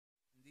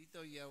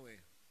Bendito Yahweh,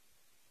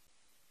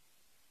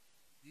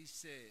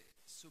 dice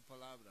su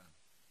palabra.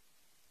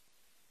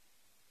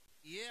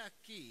 Y he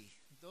aquí,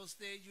 dos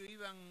de ellos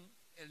iban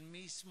el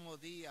mismo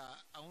día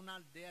a una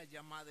aldea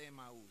llamada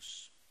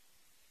Emaús,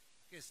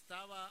 que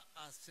estaba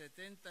a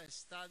 70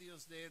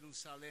 estadios de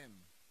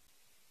Jerusalén.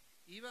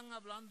 Iban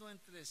hablando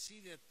entre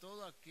sí de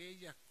todas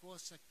aquellas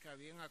cosas que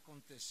habían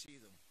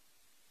acontecido.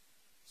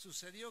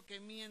 Sucedió que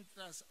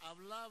mientras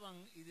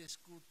hablaban y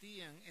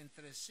discutían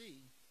entre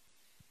sí,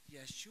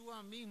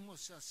 Yeshua mismo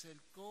se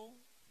acercó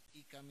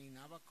y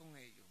caminaba con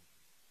ellos.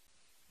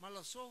 Mas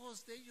los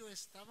ojos de ellos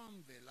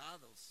estaban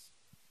velados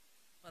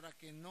para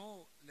que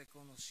no le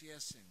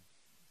conociesen.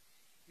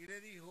 Y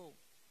le dijo: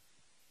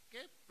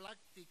 ¿qué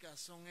prácticas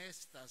son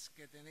estas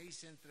que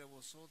tenéis entre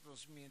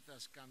vosotros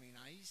mientras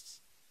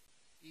camináis?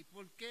 ¿Y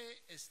por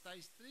qué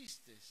estáis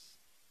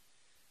tristes?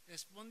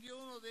 Respondió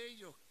uno de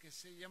ellos, que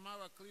se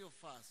llamaba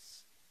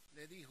Cleofás,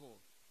 le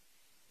dijo: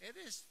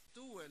 ¿eres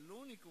tú el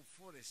único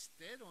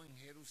forastero en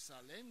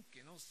Jerusalén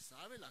que no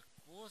sabe las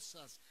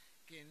cosas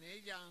que en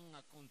ella han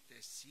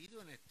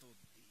acontecido en estos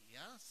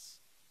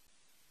días?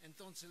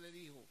 Entonces le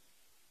dijo: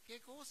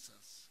 ¿qué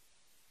cosas?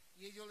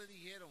 Y ellos le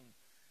dijeron: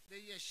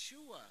 de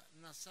Yeshua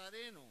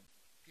Nazareno,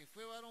 que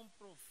fue varón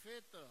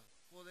profeta,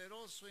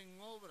 poderoso en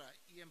obra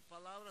y en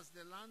palabras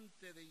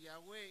delante de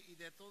Yahweh y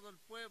de todo el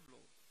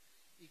pueblo,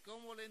 y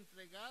cómo le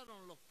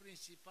entregaron los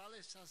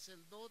principales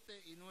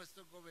sacerdotes y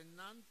nuestros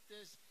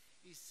gobernantes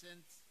y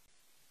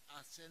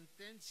a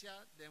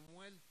sentencia de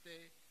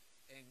muerte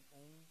en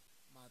un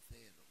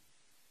madero.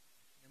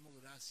 Demos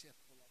gracias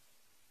por la palabra.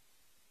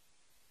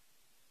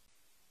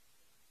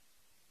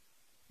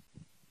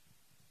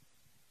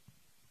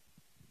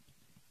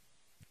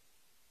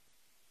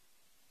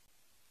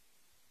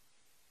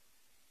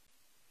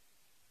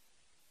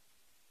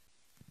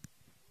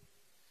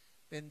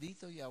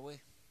 Bendito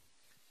Yahweh.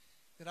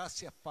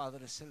 Gracias,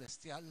 Padre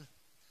Celestial,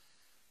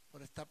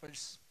 por esta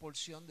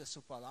porción de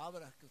su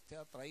palabra que usted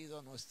ha traído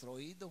a nuestro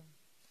oído.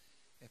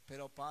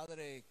 Espero,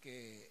 Padre,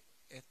 que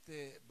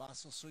este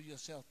vaso suyo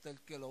sea usted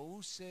el que lo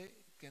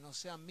use, que no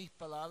sean mis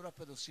palabras,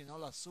 pero sino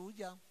la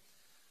suya,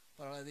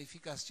 para la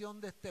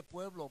edificación de este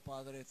pueblo,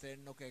 Padre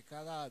eterno, que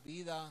cada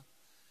vida,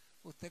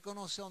 usted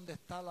conoce dónde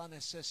está la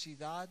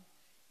necesidad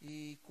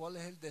y cuál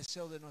es el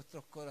deseo de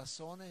nuestros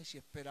corazones, y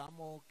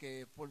esperamos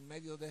que por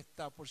medio de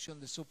esta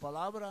porción de su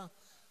palabra,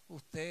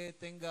 usted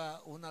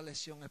tenga una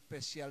lección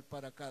especial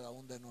para cada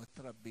una de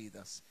nuestras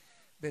vidas.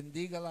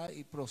 Bendígala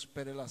y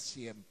prospérela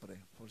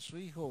siempre. Por su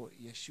Hijo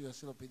Yeshua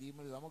se lo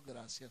pedimos y le damos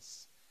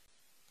gracias.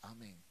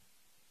 Amén.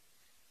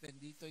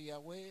 Bendito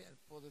Yahweh, el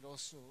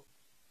poderoso,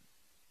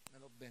 me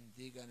los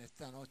bendiga en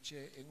esta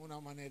noche en una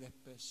manera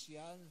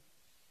especial.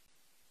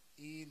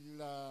 Y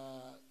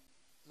la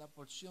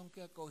porción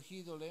que ha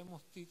cogido le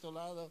hemos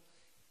titulado: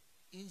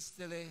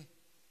 Instele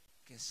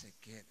que se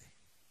quede.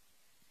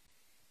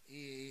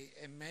 Y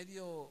en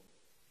medio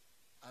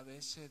a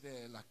veces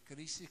de las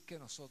crisis que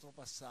nosotros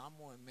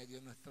pasamos, en medio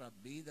de nuestras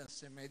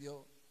vidas, en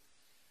medio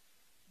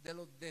de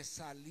los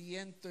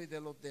desalientos y de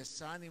los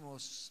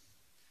desánimos,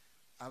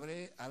 a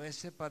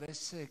veces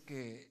parece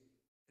que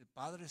el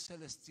Padre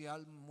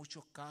Celestial en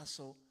muchos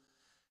casos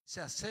se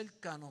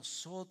acerca a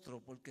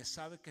nosotros porque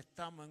sabe que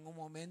estamos en un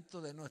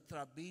momento de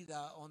nuestra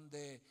vida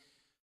donde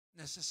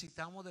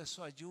necesitamos de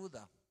su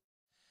ayuda.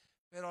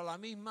 Pero a la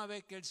misma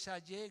vez que Él se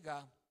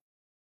allega,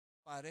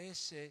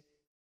 parece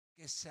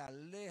que se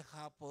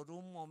aleja por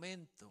un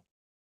momento,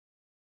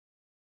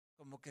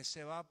 como que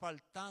se va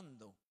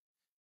apartando.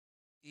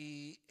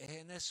 Y es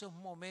en esos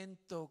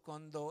momentos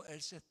cuando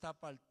Él se está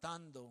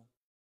apartando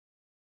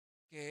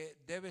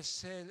que debe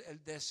ser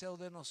el deseo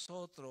de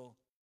nosotros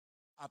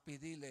a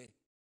pedirle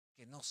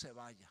que no se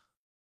vaya,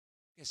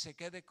 que se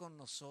quede con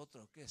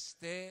nosotros, que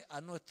esté a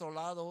nuestro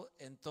lado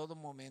en todo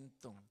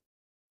momento.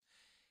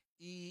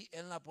 Y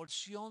en la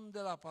porción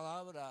de la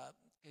palabra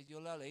que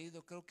yo le he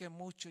leído, creo que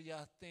muchos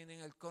ya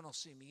tienen el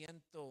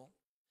conocimiento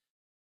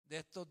de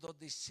estos dos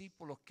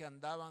discípulos que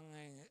andaban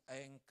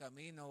en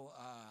camino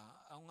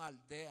a una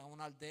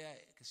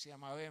aldea que se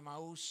llamaba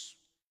Emaús.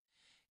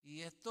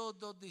 Y estos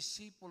dos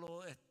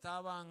discípulos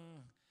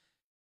estaban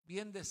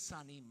bien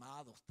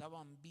desanimados,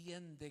 estaban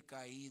bien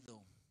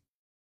decaídos.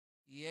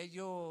 Y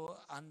ellos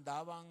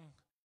andaban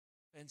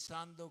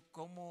pensando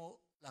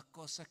cómo las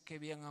cosas que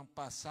habían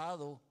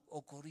pasado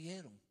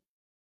ocurrieron.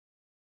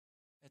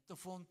 Esto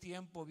fue un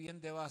tiempo bien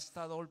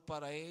devastador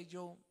para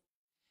ellos.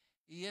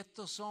 Y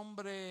estos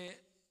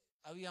hombres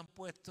habían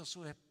puesto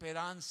su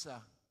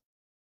esperanza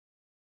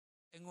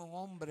en un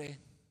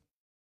hombre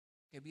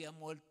que había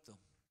muerto.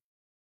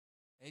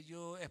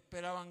 Ellos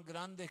esperaban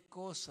grandes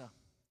cosas,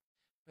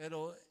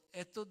 pero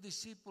estos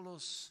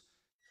discípulos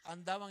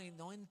andaban y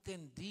no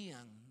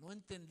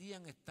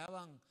entendían,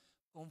 estaban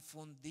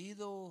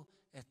confundidos,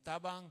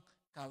 estaban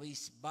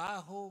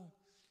cabizbajos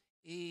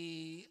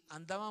y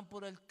andaban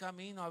por el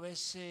camino a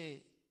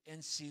veces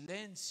en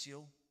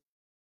silencio,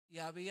 y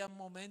había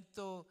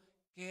momentos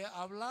que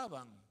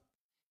hablaban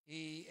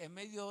y en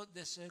medio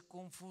de esa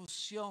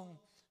confusión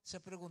se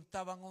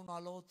preguntaban uno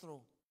al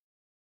otro: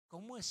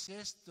 ¿cómo es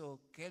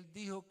esto que él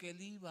dijo que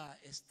él iba a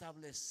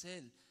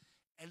establecer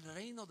el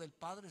reino del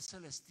Padre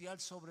Celestial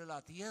sobre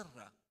la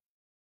tierra?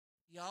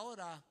 Y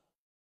ahora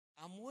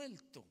ha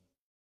muerto.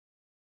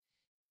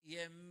 Y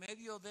en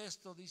medio de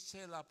esto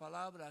dice la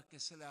palabra que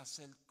se le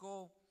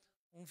acercó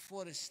un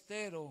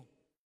forastero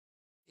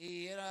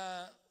y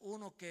era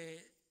uno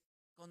que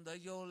cuando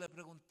ellos le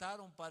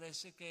preguntaron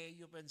parece que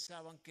ellos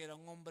pensaban que era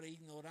un hombre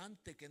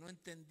ignorante, que no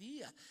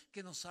entendía,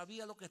 que no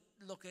sabía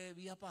lo que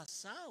había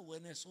pasado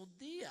en esos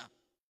días.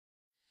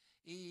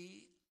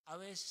 Y a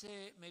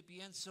veces me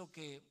pienso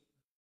que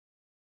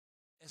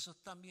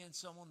esos también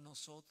somos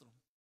nosotros,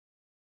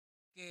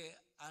 que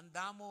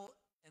andamos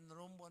en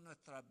rumbo a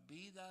nuestras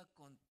vidas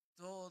con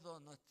todos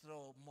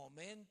nuestros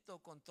momentos,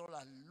 con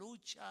todas las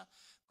luchas,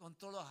 con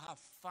todos los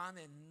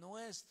afanes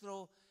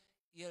nuestros,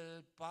 y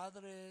el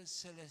Padre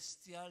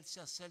Celestial se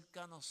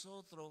acerca a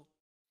nosotros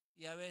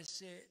y a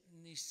veces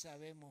ni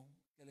sabemos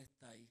que Él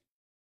está ahí,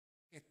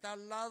 que está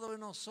al lado de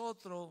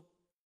nosotros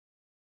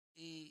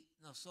y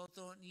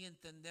nosotros ni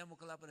entendemos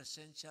que la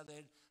presencia de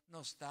Él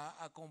nos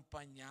está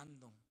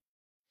acompañando.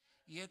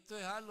 Y esto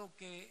es algo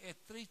que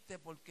es triste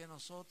porque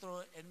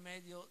nosotros en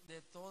medio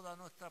de todas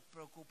nuestras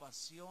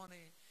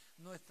preocupaciones,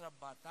 nuestras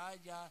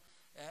batallas,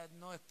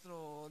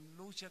 nuestras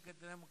luchas que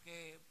tenemos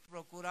que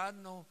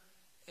procurarnos,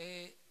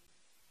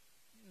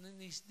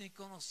 ni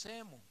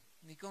conocemos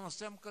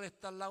que Él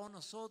está al lado de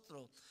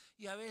nosotros.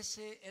 Y a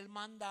veces Él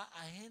manda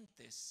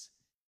agentes,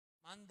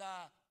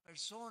 manda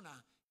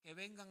personas que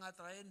vengan a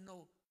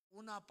traernos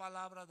una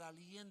palabra de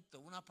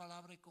aliento, una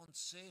palabra de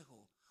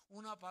consejo,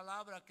 una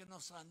palabra que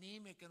nos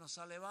anime, que nos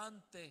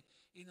levante,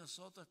 y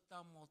nosotros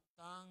estamos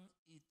tan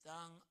y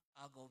tan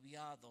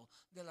agobiados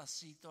de la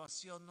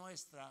situación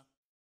nuestra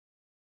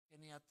que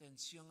ni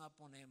atención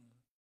ponemos.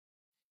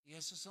 Y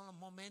esos son los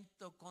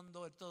momentos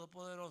cuando el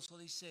Todopoderoso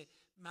dice,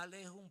 me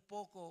alejo un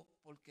poco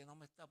porque no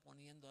me está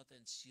poniendo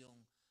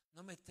atención,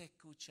 no me está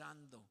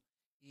escuchando.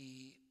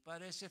 Y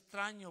parece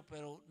extraño,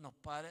 pero nos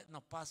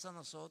pasa a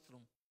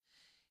nosotros.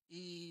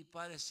 Y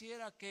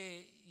pareciera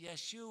que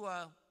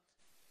Yeshua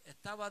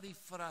estaba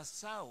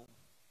disfrazado,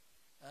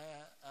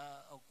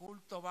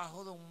 oculto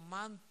bajo de un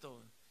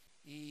manto,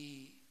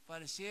 y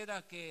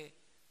pareciera que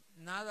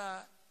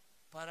nada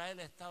para él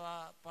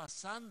estaba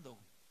pasando,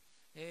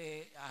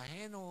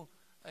 ajeno,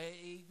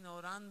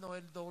 ignorando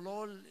el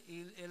dolor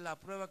y la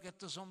prueba que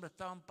estos hombres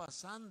estaban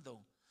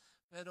pasando.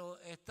 Pero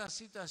estas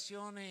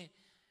situaciones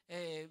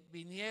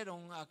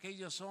vinieron a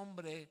aquellos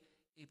hombres,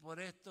 y por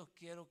esto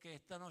quiero que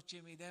esta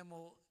noche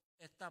miremos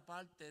esta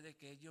parte de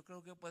que yo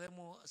creo que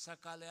podemos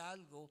sacarle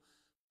algo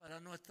para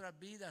nuestras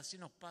vidas si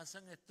nos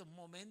pasan estos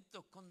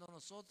momentos cuando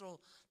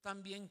nosotros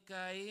también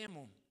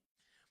caemos.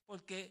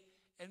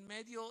 Porque en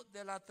medio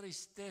de la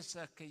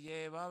tristeza que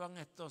llevaban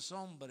estos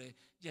hombres,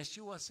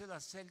 Yeshua se le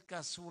acerca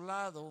a su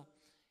lado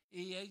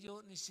y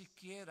ellos ni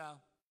siquiera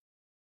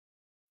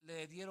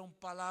le dieron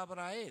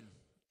palabra a él.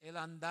 Él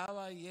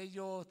andaba y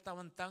ellos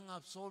estaban tan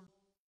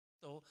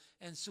absortos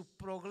en sus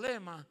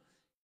problemas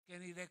que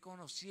ni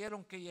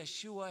reconocieron que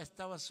Yeshua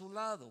estaba a su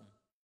lado.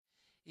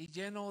 Y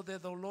lleno de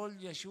dolor,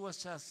 Yeshua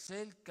se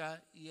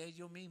acerca y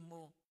ellos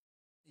mismos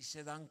ni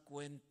se dan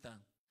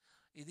cuenta.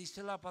 Y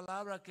dice la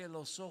palabra que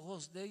los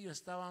ojos de ellos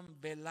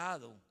estaban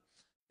velados,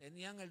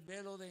 tenían el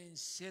velo de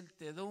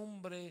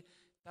incertidumbre,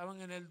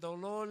 estaban en el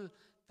dolor,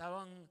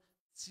 estaban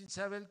sin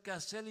saber qué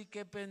hacer y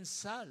qué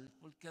pensar,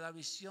 porque la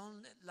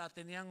visión la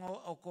tenían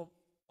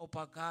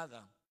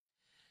opacada.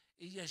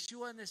 Y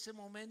Yeshua en ese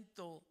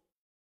momento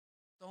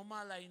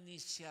toma la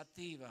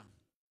iniciativa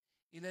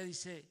y le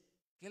dice,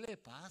 ¿qué le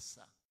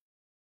pasa?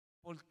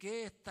 ¿Por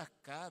qué estas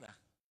caras?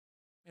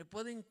 ¿Me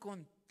pueden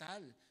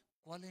contar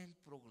cuál es el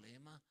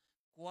problema?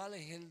 ¿Cuál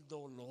es el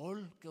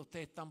dolor que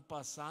ustedes están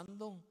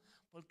pasando?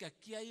 Porque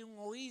aquí hay un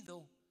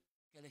oído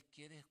que les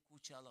quiere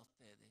escuchar a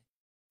ustedes.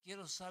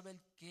 Quiero saber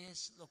qué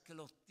es lo que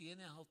los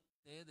tiene a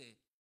ustedes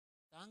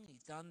tan y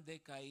tan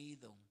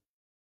decaídos.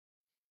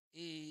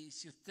 Y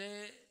si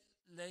usted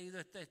ha leído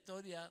esta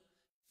historia,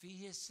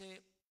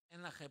 fíjese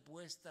en la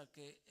respuesta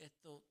que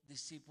estos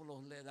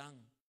discípulos le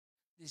dan.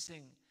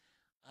 Dicen,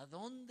 ¿a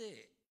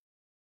dónde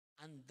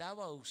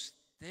andaba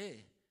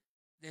usted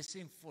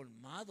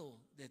desinformado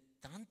de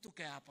tanto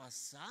que ha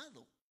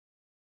pasado?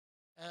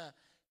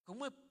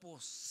 ¿Cómo es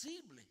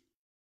posible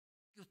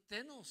que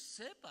usted no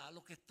sepa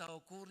lo que está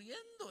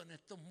ocurriendo en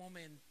estos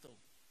momentos?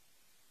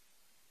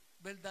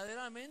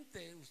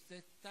 Verdaderamente usted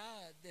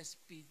está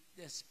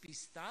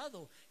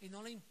despistado y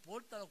no le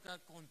importa lo que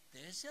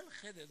acontece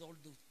alrededor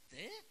de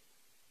usted.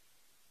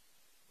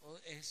 ¿O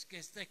es que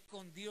está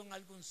escondido en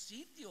algún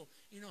sitio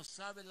y no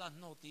sabe las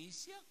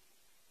noticias?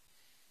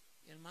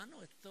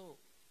 Hermano,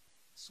 esto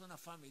suena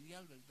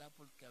familiar, ¿verdad?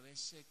 Porque a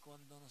veces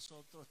cuando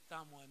nosotros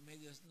estamos en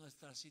medio de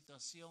nuestra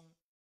situación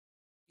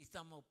y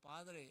estamos,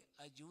 Padre,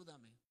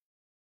 ayúdame,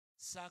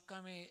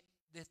 sácame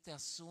de este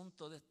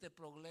asunto, de este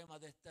problema,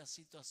 de esta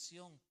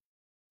situación.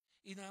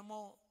 Y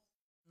no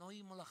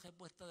oímos la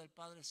respuesta del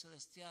Padre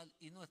Celestial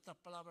y nuestras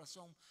palabras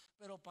son,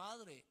 pero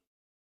Padre,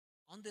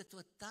 ¿dónde tú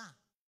estás?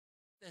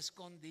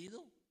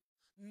 ¿Escondido?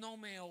 ¿No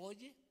me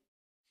oye?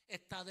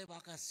 está de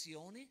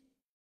vacaciones,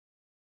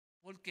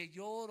 porque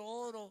yo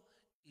oro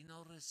y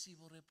no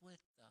recibo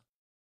respuesta.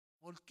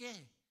 ¿Por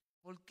qué?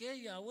 ¿Por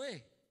qué,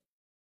 Yahweh?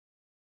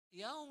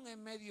 Y aún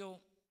en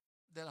medio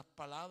de las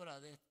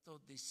palabras de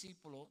estos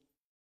discípulos,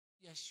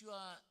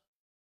 Yeshua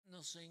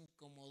no se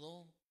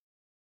incomodó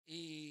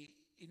y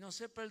no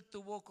se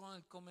perturbó con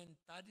el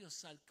comentario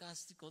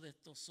sarcástico de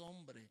estos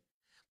hombres,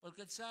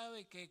 porque él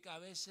sabe que a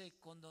veces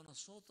cuando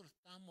nosotros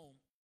estamos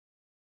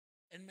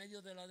en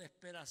medio de la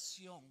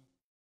desesperación,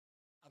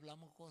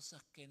 hablamos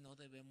cosas que no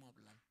debemos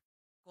hablar.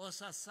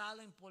 Cosas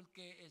salen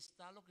porque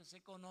está lo que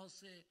se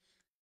conoce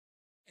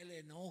el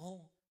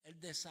enojo, el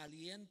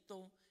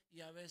desaliento,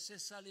 y a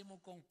veces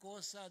salimos con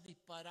cosas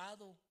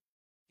disparadas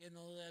que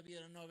no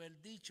debieron haber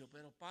dicho,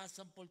 pero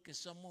pasan porque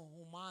somos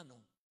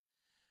humanos.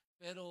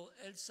 Pero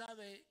Él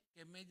sabe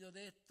que en medio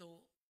de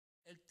esto,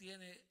 Él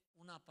tiene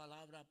una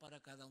palabra para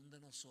cada uno de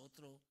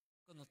nosotros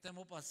cuando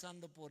estemos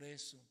pasando por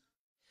eso.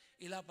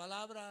 Y la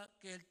palabra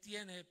que Él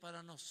tiene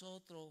para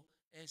nosotros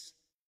es: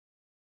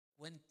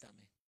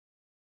 cuéntame.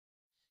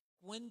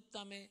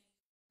 Cuéntame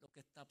lo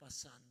que está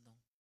pasando.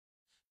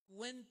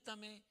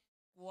 Cuéntame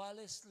cuál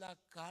es la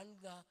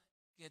carga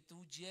que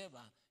tú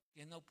llevas,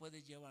 que no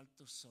puedes llevar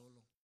tú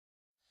solo.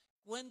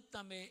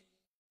 Cuéntame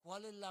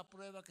cuál es la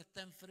prueba que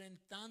está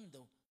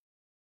enfrentando,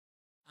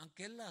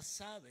 aunque Él la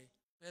sabe,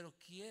 pero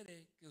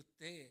quiere que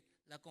usted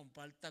la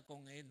comparta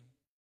con Él.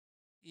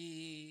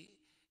 Y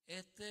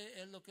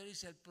este es lo que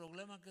dice: el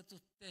problema que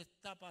usted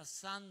está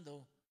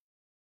pasando,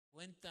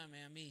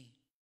 cuéntame a mí,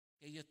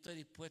 que yo estoy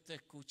dispuesto a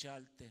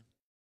escucharte.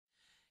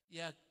 Y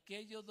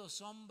aquellos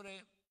dos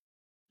hombres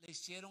le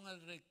hicieron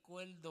el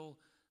recuerdo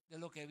de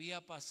lo que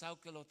había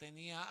pasado, que lo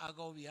tenía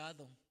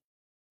agobiado.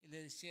 Y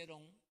le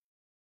dijeron: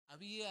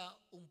 había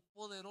un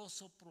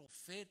poderoso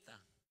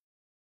profeta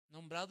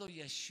nombrado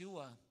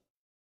Yeshua,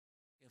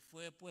 que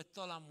fue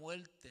puesto a la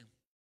muerte.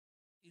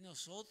 Y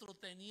nosotros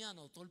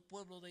teníamos, todo el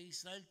pueblo de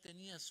Israel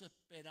tenía su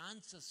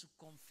esperanza, su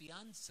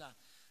confianza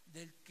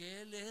del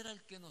que Él era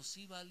el que nos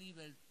iba a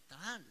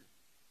libertar,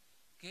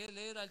 que Él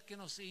era el que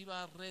nos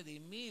iba a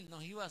redimir,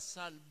 nos iba a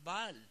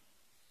salvar.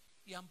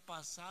 Y han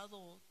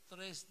pasado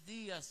 3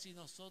 días y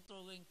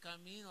nosotros en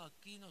camino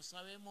aquí no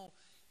sabemos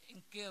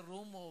en qué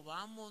rumbo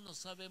vamos, no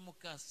sabemos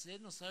qué hacer,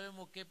 no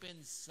sabemos qué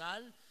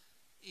pensar.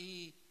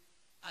 Y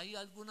hay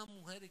algunas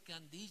mujeres que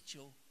han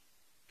dicho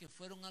que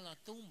fueron a la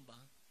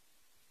tumba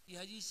y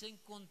allí se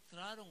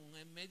encontraron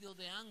en medio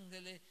de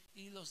ángeles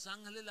y los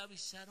ángeles le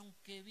avisaron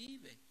que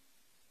vive,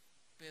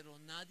 pero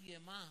nadie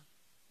más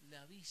le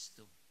ha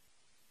visto.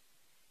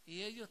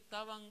 Y ellos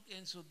estaban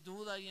en sus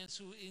dudas y en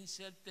su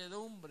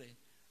incertidumbre,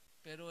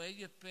 pero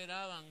ellos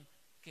esperaban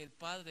que el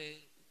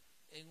Padre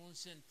en un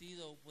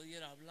sentido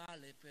pudiera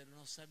hablarle, pero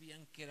no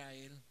sabían que era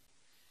Él.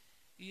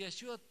 Y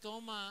Yeshua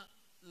toma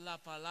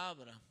la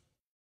palabra.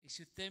 Y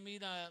si usted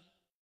mira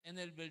en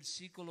el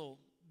versículo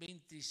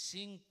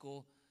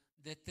 25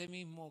 de este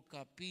mismo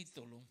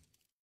capítulo,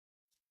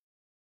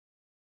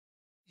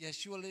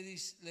 Yeshua le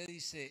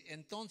dice,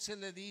 entonces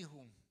le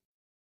dijo: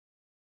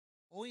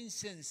 oh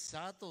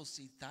insensatos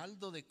y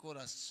tardo de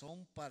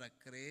corazón para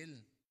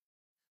creer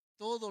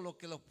todo lo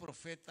que los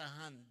profetas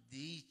han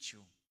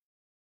dicho.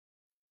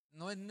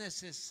 ¿No es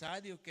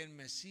necesario que el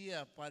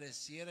Mesías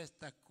padeciera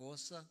estas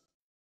cosas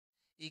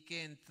y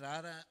que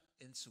entrara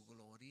en su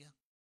gloria?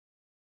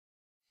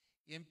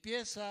 Y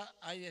empieza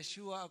a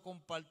Yeshua a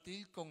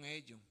compartir con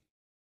ellos.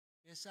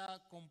 Empieza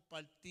a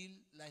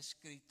compartir la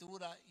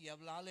escritura y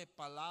hablarle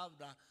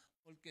palabra,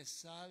 porque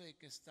sabe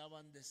que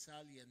estaban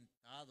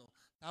desalientados,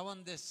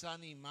 estaban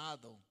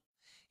desanimados.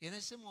 Y en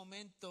ese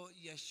momento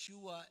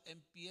Yeshua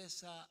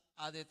empieza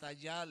a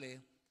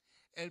detallarle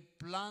el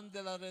plan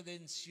de la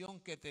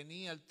redención que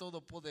tenía el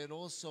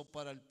Todopoderoso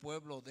para el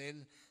pueblo de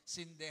Él,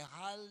 sin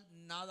dejar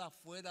nada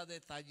fuera,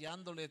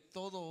 detallándole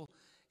todo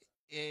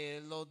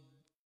los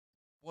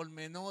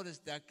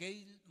pormenores de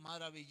aquel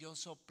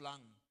maravilloso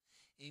plan.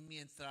 Y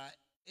mientras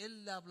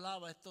Él le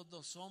hablaba a estos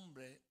dos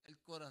hombres, el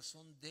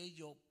corazón de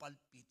ellos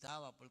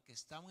palpitaba, porque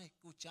estaban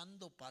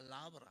escuchando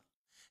palabra,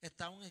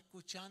 estaban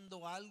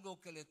escuchando algo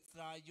que les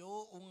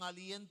trayó un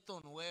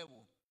aliento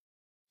nuevo.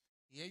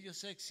 Y ellos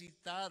se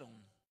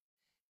excitaron.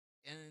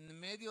 En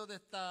medio de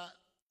esta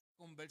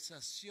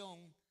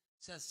conversación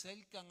se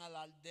acercan a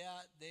la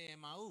aldea de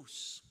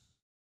Emaús.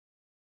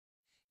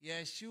 Y a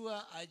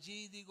Yeshua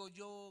allí, digo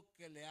yo,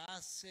 que le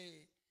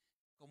hace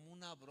como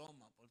una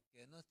broma,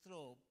 porque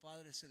nuestro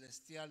Padre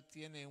Celestial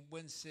tiene un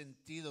buen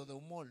sentido de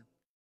humor.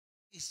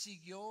 Y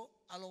siguió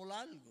a lo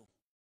largo.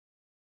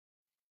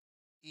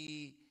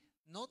 Y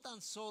no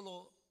tan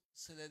solo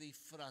se le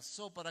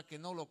disfrazó para que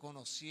no lo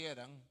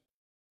conocieran,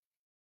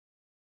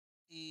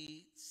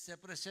 y se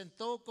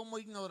presentó como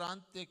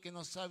ignorante que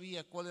no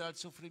sabía cuál era el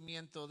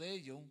sufrimiento de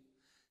ellos,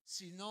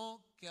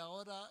 sino que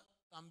ahora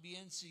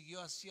también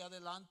siguió hacia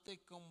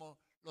adelante como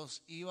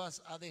los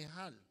ibas a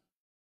dejar.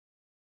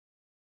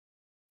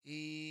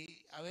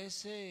 Y a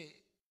veces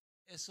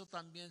eso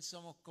también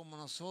somos como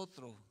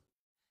nosotros,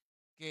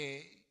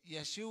 que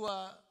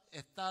Yeshua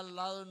está al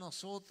lado de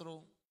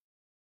nosotros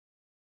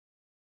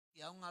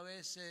y aún a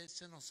veces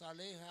se nos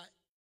aleja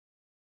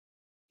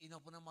y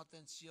no ponemos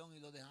atención y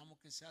lo dejamos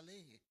que se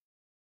aleje.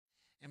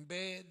 En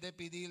vez de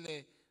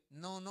pedirle,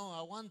 no,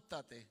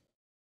 aguántate.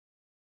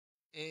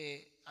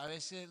 A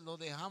veces lo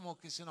dejamos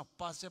que se nos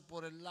pase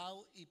por el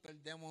lado y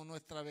perdemos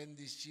nuestra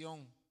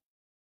bendición.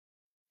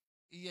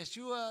 Y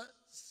Yeshua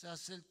se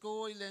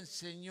acercó y le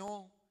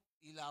enseñó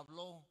y le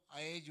habló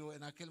a ellos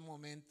en aquel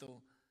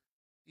momento.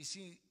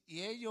 Y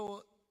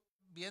ellos,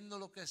 viendo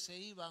lo que se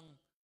iban,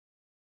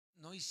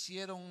 no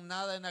hicieron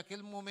nada en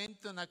aquel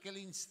momento, en aquel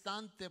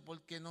instante,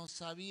 porque no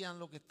sabían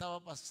lo que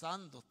estaba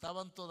pasando.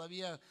 Estaban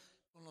todavía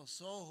con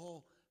los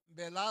ojos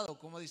velados,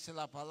 como dice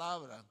la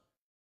palabra.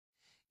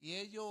 Y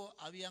ellos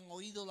habían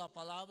oído la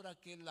palabra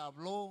que él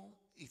habló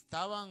y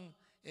estaban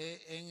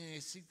en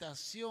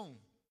excitación.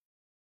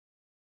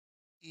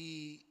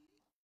 Y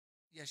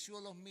Yeshua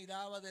los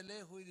miraba de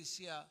lejos y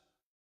decía,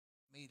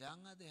 ¿me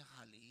irán a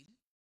dejar ir?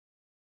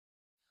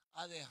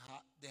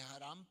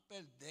 ¿Dejarán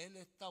perder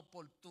esta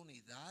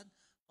oportunidad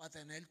para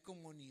tener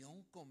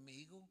comunión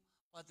conmigo?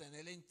 ¿Para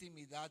tener la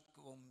intimidad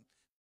con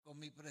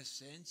mi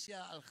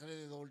presencia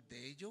alrededor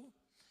de ellos?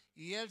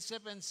 Y él se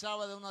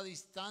pensaba de una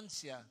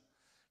distancia,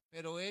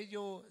 pero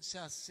ellos se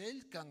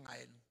acercan a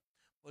él,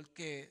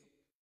 porque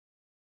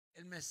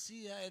el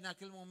Mesías en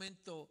aquel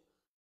momento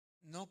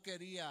no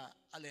quería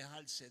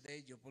alejarse de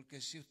ellos, porque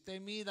si usted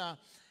mira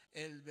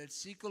el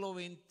versículo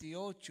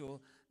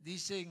 28,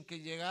 dicen que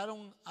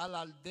llegaron a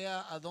la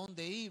aldea a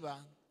donde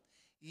iba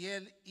y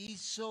él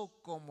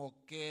hizo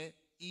como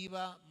que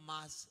iba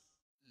más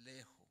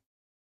lejos.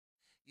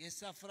 Y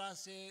esa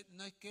frase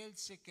no es que él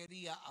se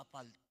quería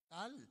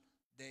apartar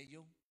de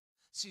ellos,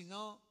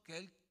 sino que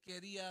él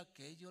quería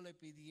que ellos le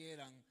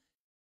pidieran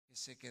que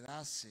se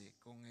quedase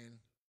con él.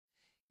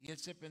 Y él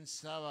se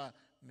pensaba,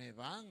 ¿me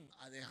van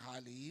a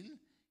dejar ir?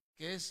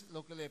 ¿Qué es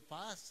lo que le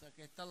pasa?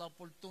 Que esta es la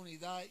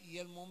oportunidad y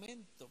el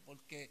momento,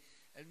 porque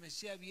el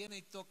Mesías viene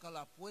y toca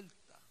la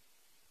puerta.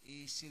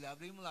 Y si le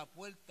abrimos la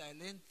puerta,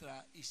 él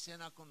entra y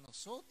cena con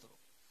nosotros.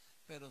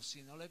 Pero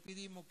si no le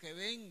pedimos que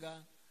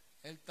venga,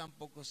 él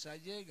tampoco se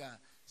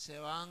allega. Se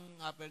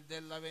van a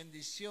perder la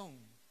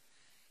bendición.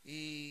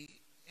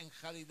 Y en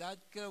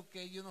realidad creo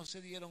que ellos no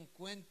se dieron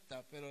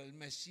cuenta, pero el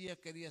Mesías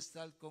quería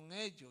estar con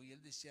ellos. Y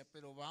él decía,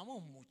 pero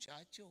vamos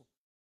muchachos,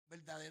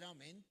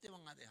 ¿verdaderamente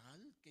van a dejar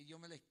que yo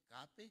me le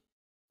escape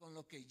con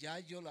lo que ya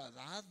yo le he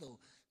dado?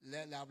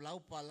 Le he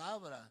hablado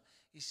palabras.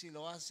 Y si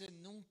lo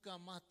hacen, nunca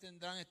más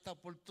tendrán esta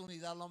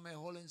oportunidad a lo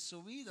mejor en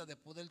su vida de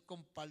poder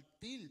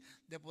compartir,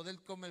 de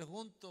poder comer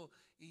juntos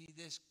y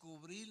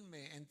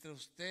descubrirme entre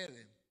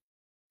ustedes.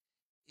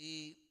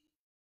 ¿Y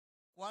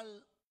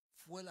cuál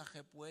fue la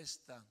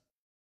respuesta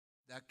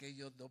de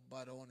aquellos dos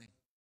varones?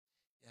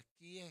 Y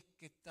aquí es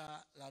que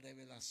está la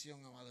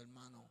revelación, amado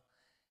hermano.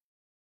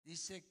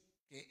 Dice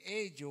que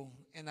ellos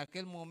en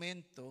aquel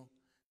momento,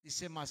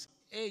 dice más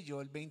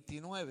ellos, el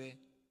 29,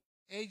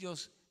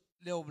 ellos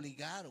le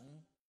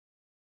obligaron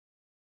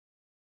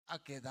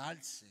a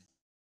quedarse,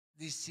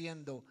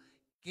 diciendo,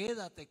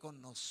 quédate con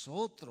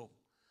nosotros,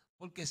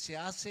 porque se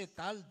hace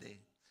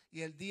tarde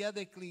y el día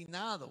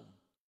declinado.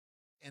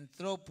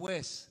 Entró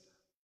pues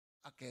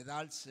a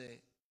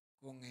quedarse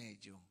con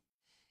ellos.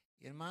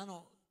 Y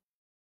hermano,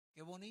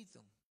 qué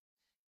bonito.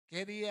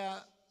 Quería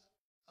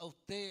a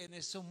usted en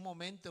esos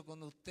momentos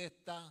cuando usted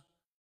está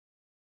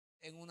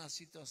en una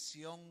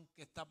situación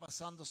que está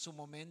pasando su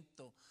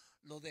momento,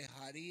 ¿lo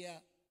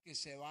dejaría que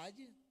se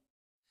vaya?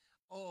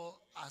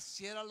 ¿O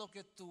hiciera lo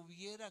que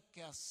tuviera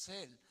que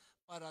hacer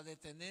para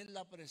detener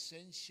la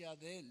presencia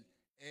de él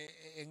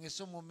en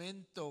esos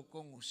momentos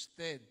con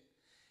usted?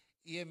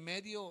 Y en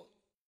medio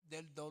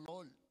del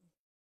dolor,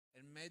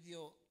 en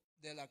medio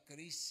de la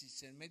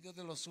crisis, en medio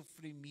de los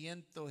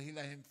sufrimientos y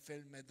las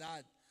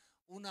enfermedades,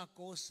 una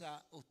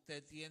cosa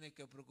usted tiene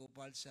que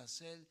preocuparse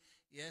hacer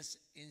y es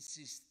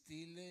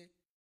insistirle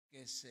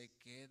que se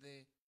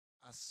quede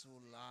a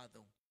su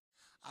lado.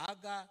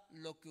 Haga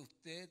lo que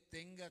usted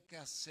tenga que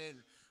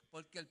hacer,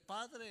 porque el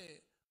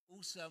Padre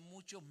usa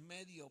muchos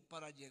medios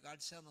para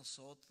llegarse a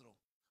nosotros.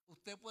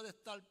 Usted puede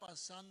estar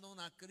pasando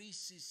una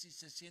crisis y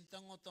se sienta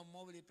en un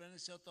automóvil y prende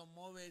ese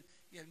automóvil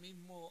y el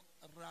mismo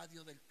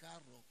radio del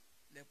carro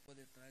le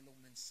puede traer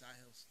un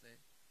mensaje a usted.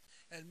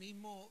 El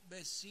mismo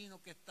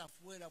vecino que está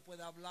afuera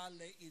puede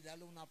hablarle y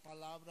darle una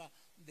palabra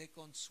de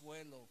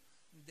consuelo.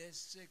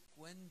 Dese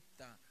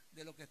cuenta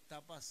de lo que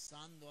está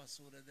pasando a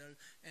su alrededor.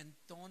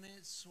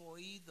 Entone su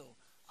oído,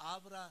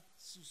 abra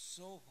sus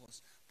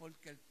ojos,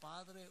 porque el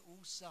Padre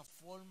usa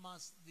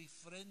formas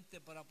diferentes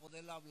para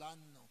poder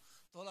hablarnos.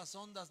 Todas las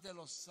ondas de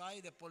los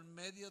aires, por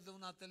medio de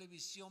una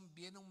televisión,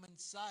 viene un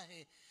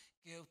mensaje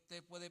que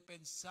usted puede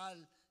pensar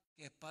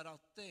que es para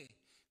usted.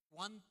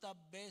 ¿Cuántas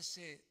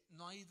veces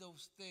no ha ido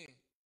usted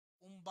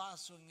un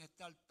vaso en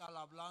este altar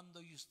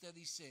hablando y usted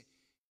dice,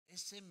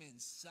 ese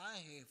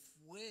mensaje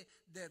fue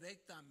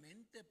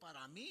directamente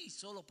para mí,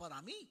 solo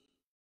para mí?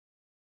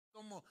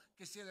 Como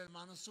que si el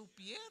hermano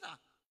supiera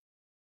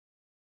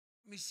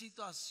mi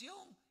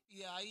situación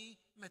y ahí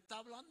me está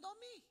hablando a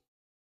mí.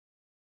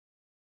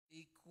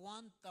 Y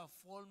cuánta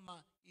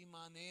forma y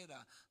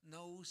manera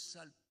no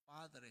usa el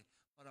Padre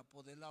para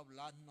poder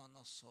hablarnos a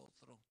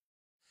nosotros.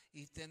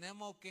 Y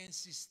tenemos que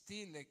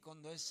insistirle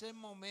cuando ese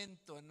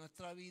momento en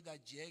nuestra vida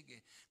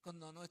llegue,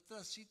 cuando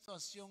nuestra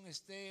situación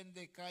esté en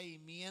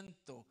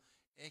decaimiento,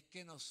 es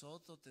que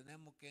nosotros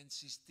tenemos que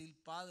insistir,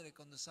 Padre,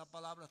 cuando esa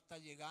palabra está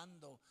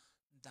llegando,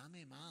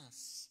 dame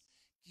más.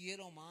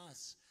 Quiero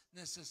más,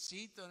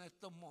 necesito en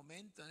estos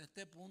momentos, en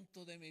este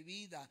punto de mi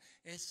vida,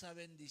 esa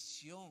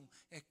bendición,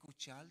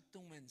 escuchar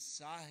tu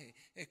mensaje,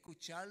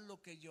 escuchar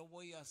lo que yo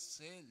voy a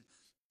hacer,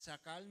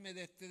 sacarme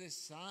de este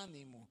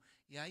desánimo.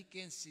 Y hay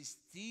que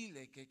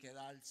insistirle que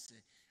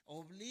quedarse,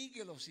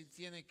 oblíguelo si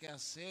tiene que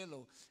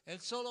hacerlo. Él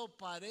solo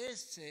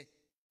parece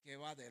que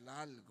va de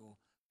largo,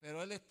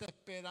 pero él está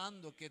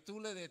esperando que tú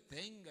le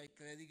detengas y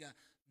que le digas,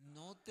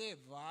 no te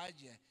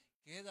vayas.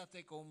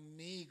 Quédate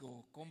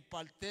conmigo,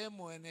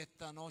 compartemos en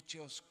esta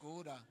noche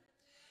oscura.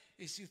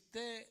 Y si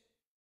usted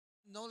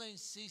no le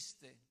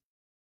insiste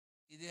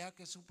y deja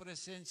que su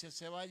presencia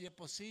se vaya,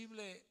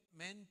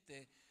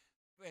 posiblemente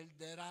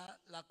perderá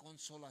la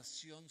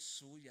consolación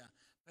suya,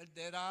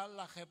 perderá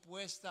la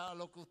respuesta a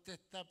lo que usted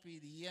está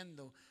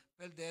pidiendo,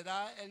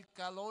 perderá el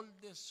calor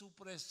de su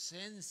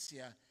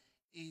presencia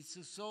y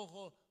sus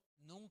ojos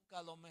nunca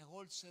a lo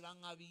mejor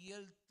serán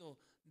abiertos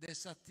de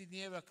esas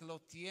tinieblas que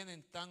los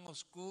tienen tan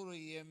oscuros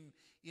y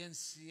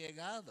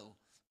enciegados.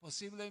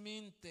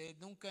 Posiblemente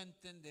nunca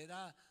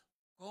entenderá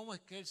cómo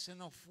es que Él se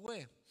nos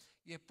fue.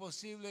 Y es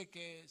posible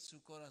que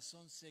su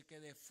corazón se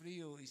quede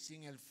frío y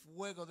sin el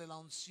fuego de la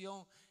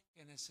unción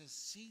que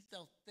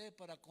necesita usted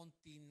para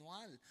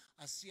continuar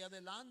hacia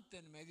adelante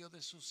en medio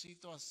de su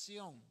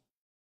situación.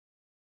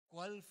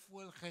 ¿Cuál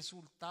fue el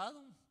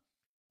resultado?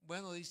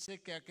 Bueno,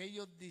 dice que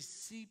aquellos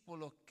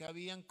discípulos que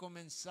habían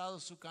comenzado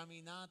su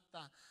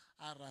caminata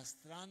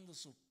arrastrando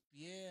sus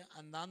pies,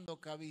 andando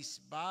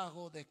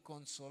cabizbajo,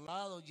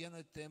 desconsolados, llenos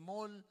de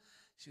temor.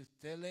 Si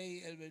usted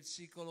lee el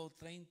versículo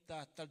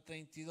 30 hasta el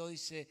 32,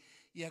 dice,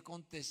 y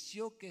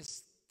aconteció que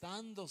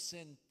estando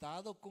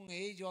sentado con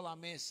ellos a la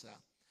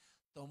mesa,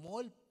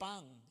 tomó el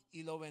pan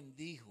y lo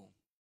bendijo,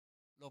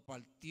 lo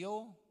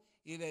partió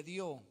y le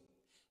dio.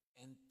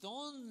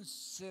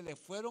 Entonces le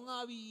fueron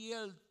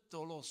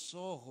abiertos los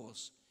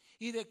ojos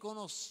y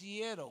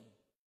reconocieron,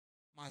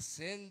 mas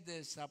él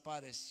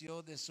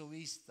desapareció de su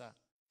vista.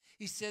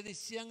 Y se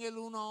decían el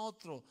uno a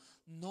otro,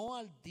 ¿no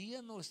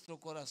ardía nuestro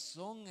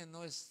corazón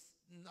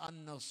a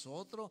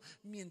nosotros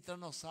mientras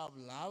nos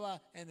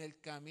hablaba en el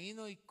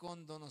camino y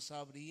cuando nos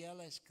abría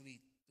la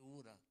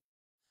escritura?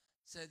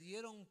 Se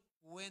dieron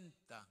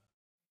cuenta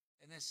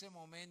en ese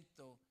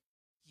momento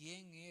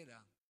quién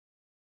era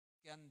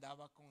que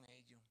andaba con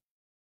ellos.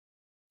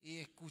 Y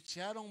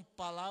escucharon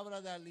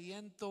palabras de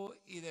aliento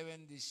y de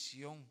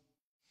bendición.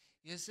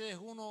 Y ese es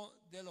uno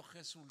de los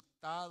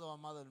resultados,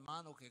 amado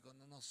hermano, que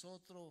cuando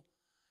nosotros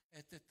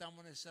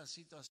estamos en esa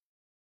situación,